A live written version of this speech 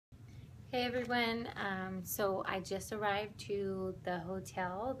Hey everyone, so I just arrived to the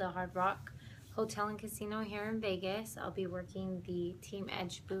hotel, the Hard Rock Hotel and Casino here in Vegas. I'll be working the Team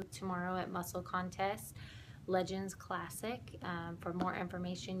Edge booth tomorrow at Muscle Contest Legends Classic. For more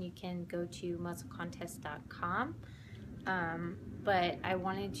information, you can go to musclecontest.com. But I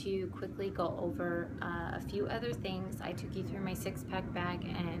wanted to quickly go over a few other things. I took you through my six-pack bag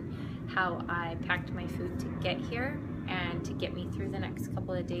and how I packed my food to get here and to get me through the next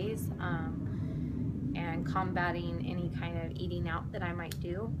couple of days, and combating any kind of eating out that I might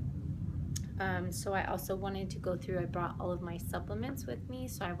do. So I also wanted to go through, I brought all of my supplements with me,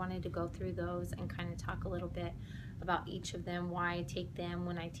 so I wanted to go through those and kind of talk a little bit about each of them, why I take them,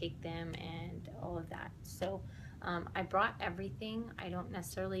 when I take them, and all of that. So I brought everything. I don't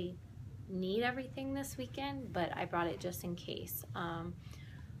necessarily need everything this weekend, but I brought it just in case.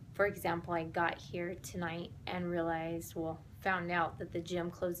 For example, I got here tonight and realized, well, found out that the gym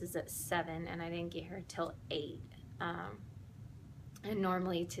closes at 7 and I didn't get here till 8. And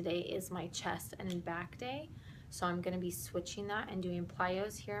normally today is my chest and back day, so I'm going to be switching that and doing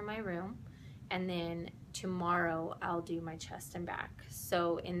plyos here in my room, and then tomorrow I'll do my chest and back.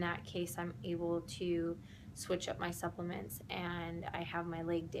 So in that case, I'm able to switch up my supplements, and I have my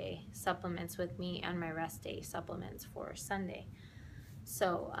leg day supplements with me and my rest day supplements for Sunday.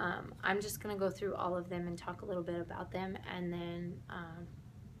 So I'm just going to go through all of them and talk a little bit about them, and then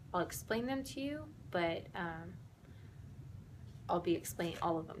I'll explain them to you, but I'll be explaining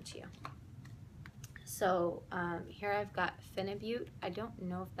all of them to you. So here I've got Phenibut. I don't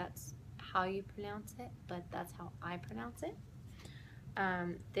know if that's how you pronounce it, but that's how I pronounce it.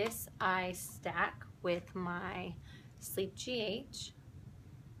 This I stack with my Sleep GH,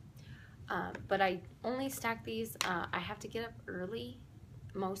 but I only stack these. I have to get up early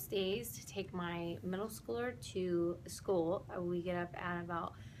most days to take my middle schooler to school. We get up at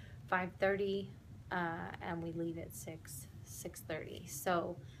about 5:30 and we leave at 6:30.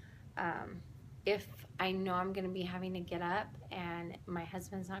 So if I know I'm going to be having to get up and my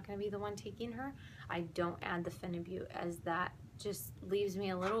husband's not going to be the one taking her, I don't add the Phenibut, as that just leaves me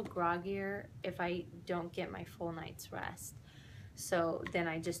a little groggier if I don't get my full night's rest. So then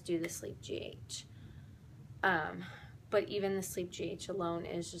I just do the Sleep GH. But even the Sleep GH alone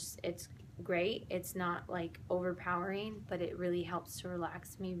is just, it's great. It's not like overpowering, but it really helps to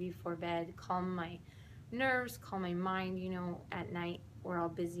relax me before bed, calm my nerves, calm my mind. You know, at night we're all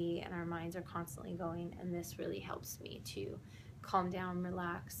busy and our minds are constantly going, and this really helps me to calm down,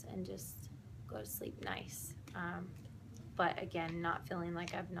 relax, and just go to sleep nice. But again, not feeling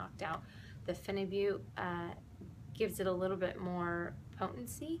like I've knocked out. The Phenibut gives it a little bit more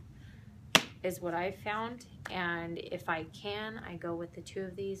potency, is what I've found, and if I can, I go with the two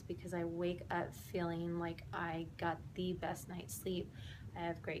of these because I wake up feeling like I got the best night's sleep. I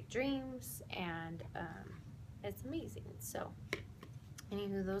have great dreams, and it's amazing. So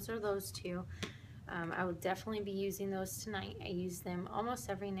anywho, those are those two. I will definitely be using those tonight. I use them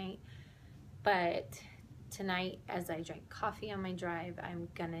almost every night, but tonight, as I drink coffee on my drive, I'm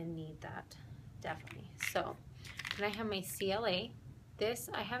gonna need that, definitely. So then I have my CLA. This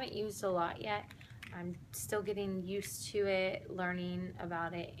I haven't used a lot yet. I'm still getting used to it, learning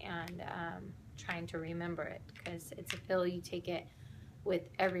about it, and trying to remember it, because it's a pill you take it with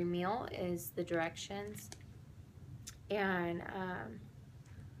every meal, is the directions. And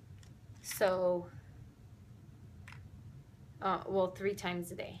well, 3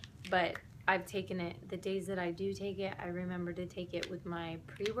 times a day, but I've taken it, the days that I do take it, I remember to take it with my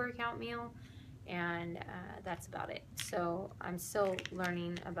pre-workout meal, and that's about it. So I'm still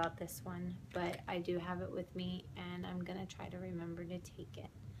learning about this one, but I do have it with me, and I'm gonna try to remember to take it.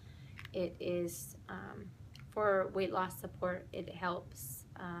 It is for weight loss support. It helps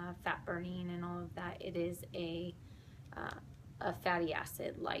fat burning and all of that. It is a fatty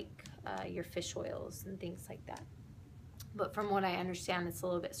acid, like your fish oils and things like that. But from what I understand, it's a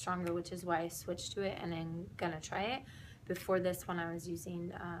little bit stronger, which is why I switched to it, and I'm gonna try it. Before this one, I was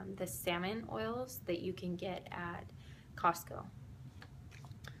using the salmon oils that you can get at Costco.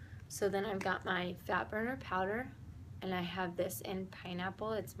 So then I've got my fat burner powder, and I have this in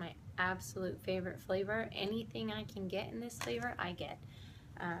pineapple. It's my absolute favorite flavor. Anything I can get in this flavor, I get.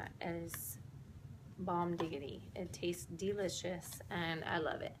 As bomb diggity. It tastes delicious, and I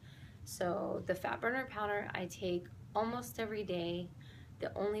love it. So the fat burner powder I take almost every day.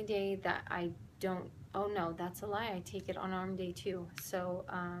 The only day that I don't, oh no, that's a lie, I take it on arm day too. So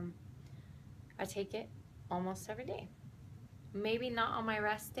I take it almost every day. Maybe not on my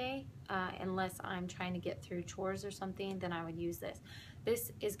rest day, unless I'm trying to get through chores or something, then I would use this.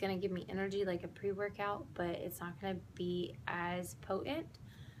 This is going to give me energy like a pre-workout, but it's not going to be as potent.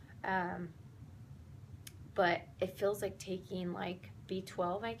 But it feels like taking like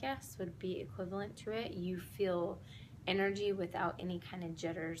B12, I guess, would be equivalent to it. You feel energy without any kind of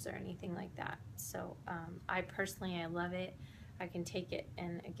jitters or anything like that. So I personally, I love it. I can take it,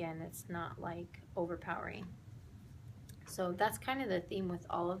 and again, it's not like overpowering. So that's kind of the theme with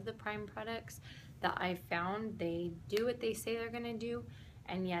all of the Prime products that I found. They do what they say they're gonna do,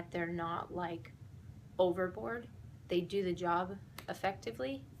 and yet they're not like overboard. They do the job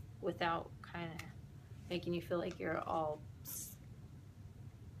effectively without kind of making you feel like you're all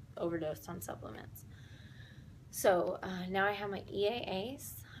overdosed on supplements. So now I have my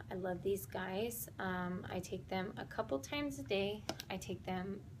EAAs. I love these guys. I take them a couple times a day. I take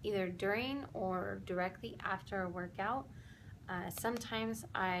them either during or directly after a workout. Sometimes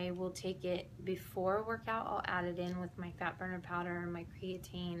I will take it before a workout. I'll add it in with my fat burner powder, my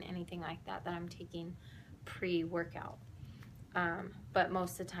creatine, anything like that that I'm taking pre-workout. But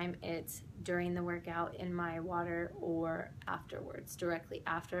most of the time it's during the workout in my water or afterwards. Directly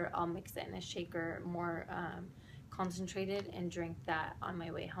after, I'll mix it in a shaker, more concentrated, and drink that on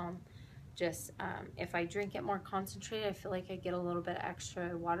my way home. Just if I drink it more concentrated, I feel like I get a little bit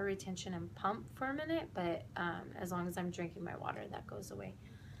extra water retention and pump for a minute, but as long as I'm drinking my water, that goes away.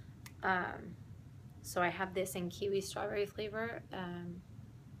 So I have this in kiwi strawberry flavor.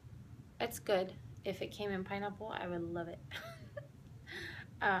 It's good. If it came in pineapple, I would love it.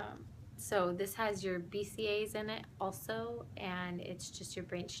 So this has your BCAAs in it also, and it's just your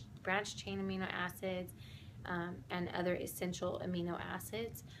branch chain amino acids and other essential amino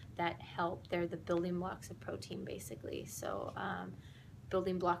acids that help. They're the building blocks of protein, basically. So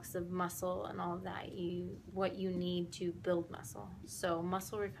building blocks of muscle and all of that, what you need to build muscle. So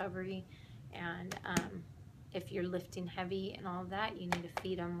muscle recovery, and if you're lifting heavy and all of that, you need to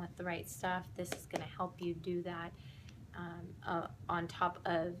feed them with the right stuff. This is going to help you do that on top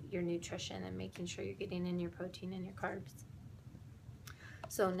of your nutrition and making sure you're getting in your protein and your carbs.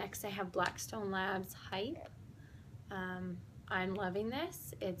 So next I have Blackstone Labs Hype. I'm loving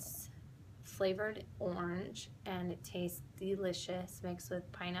this. It's flavored orange and it tastes delicious mixed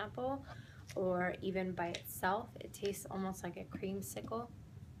with pineapple, or even by itself. It tastes almost like a creamsicle.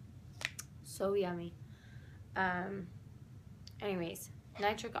 So yummy. Anyways,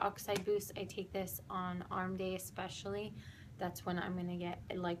 nitric oxide boost. I take this on arm day especially. That's when I'm gonna get,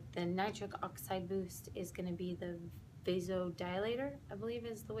 like, the nitric oxide boost is gonna be the vasodilator, I believe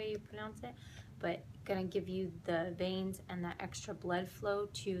is the way you pronounce it, but gonna give you the veins and that extra blood flow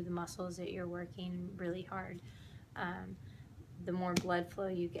to the muscles that you're working really hard. The more blood flow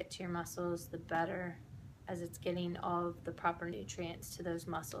you get to your muscles, the better, as it's getting all of the proper nutrients to those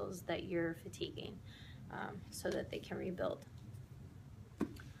muscles that you're fatiguing, so that they can rebuild.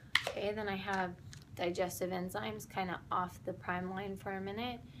 Okay, then I have digestive enzymes, kind of off the Prime line for a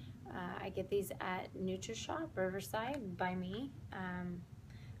minute. I get these at NutriShop Riverside by me.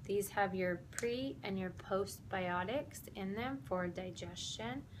 These have your pre and your postbiotics in them for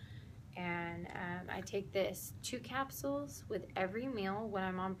digestion. And I take this 2 capsules with every meal when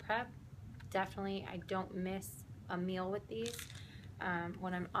I'm on prep. Definitely, I don't miss a meal with these.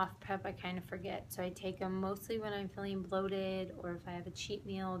 When I'm off prep, I kind of forget. So I take them mostly when I'm feeling bloated, or if I have a cheat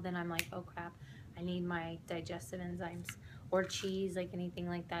meal, then I'm like, oh crap, I need my digestive enzymes. Or cheese, like anything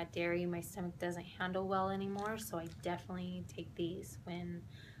like that. Dairy, my stomach doesn't handle well anymore, so I definitely take these when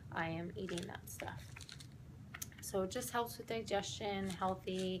I am eating that stuff. So it just helps with digestion,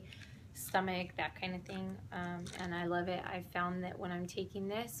 healthy stomach, that kind of thing, and I love it. I found that when I'm taking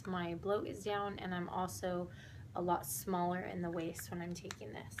this, my bloat is down, and I'm also a lot smaller in the waist when I'm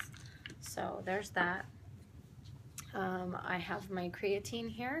taking this. So there's that. I have my creatine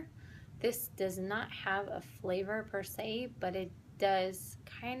here. This does not have a flavor per se, but it does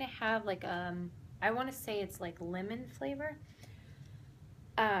kind of have like I want to say it's like lemon flavor.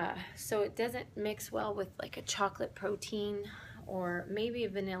 So it doesn't mix well with like a chocolate protein or maybe a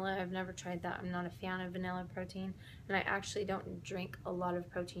vanilla. I've never tried that. I'm not a fan of vanilla protein, and I actually don't drink a lot of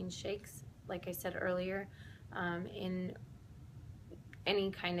protein shakes, like I said earlier, in any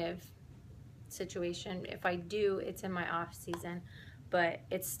kind of situation. If I do, it's in my off season, but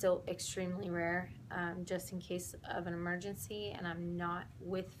it's still extremely rare. Just in case of an emergency and I'm not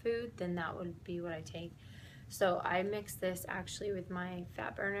with food, then that would be what I take. So I mix this actually with my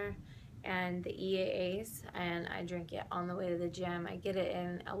fat burner and the EAAs, and I drink it on the way to the gym. I get it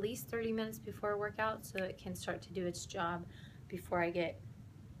in at least 30 minutes before a workout so it can start to do its job before I get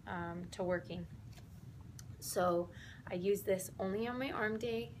to working. So I use this only on my arm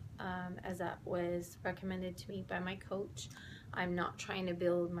day, as that was recommended to me by my coach. I'm not trying to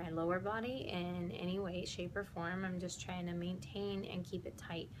build my lower body in any way, shape, or form. I'm just trying to maintain and keep it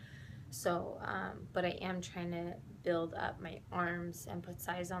tight. So, but I am trying to build up my arms and put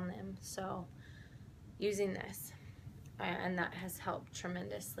size on them. So using this, and that has helped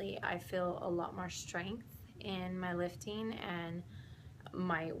tremendously. I feel a lot more strength in my lifting, and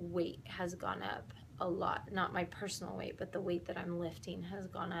my weight has gone up a lot. Not my personal weight, but the weight that I'm lifting has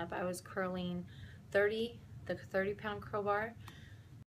gone up. I was curling the 30-pound curl bar.